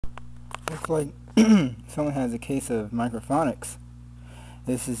Looks like someone has a case of microphonics.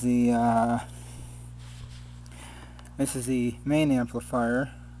 This is the main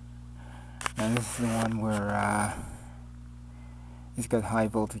amplifier, and this is the one where it's got high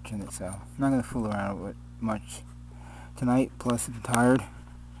voltage in it. So I'm not gonna fool around with it much tonight. Plus, I'm tired.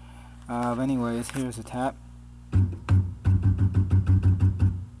 But anyways, here's the tap.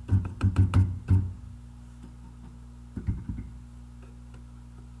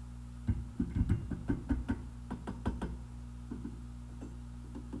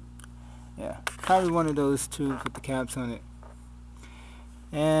 Yeah, probably one of those tubes with the caps on it.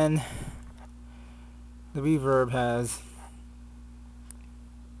 And the reverb has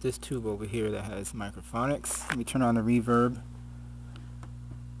this tube over here that has microphonics. Let me turn on the reverb.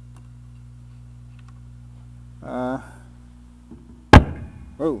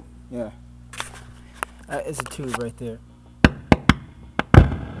 Oh, yeah. That is a tube right there.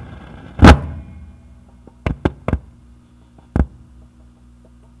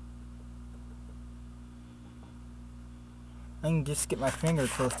 I can just get my finger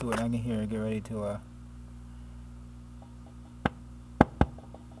close to it and I can hear it get ready to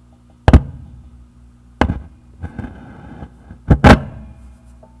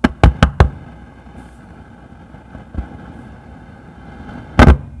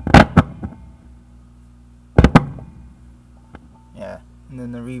yeah, and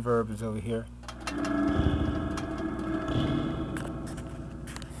then the reverb is over here.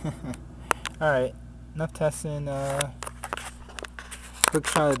 Alright, enough testing. Quick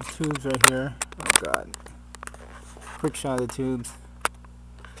shot of the tubes right here. Oh god. Quick shot of the tubes.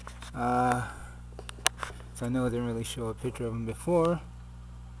 So I know I didn't really show a picture of them before.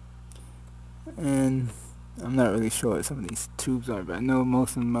 And I'm not really sure what some of these tubes are, but I know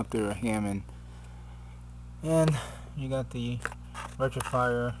most of them up there are Hammond. And you got the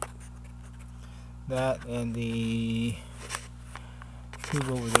rectifier, that, and the tube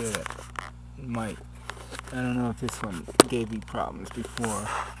over there that might, I don't know if this one gave me problems before.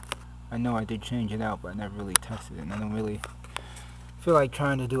 I know I did change it out, but I never really tested it, and I don't really feel like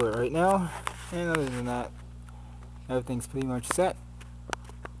trying to do it right now. And other than that, everything's pretty much set.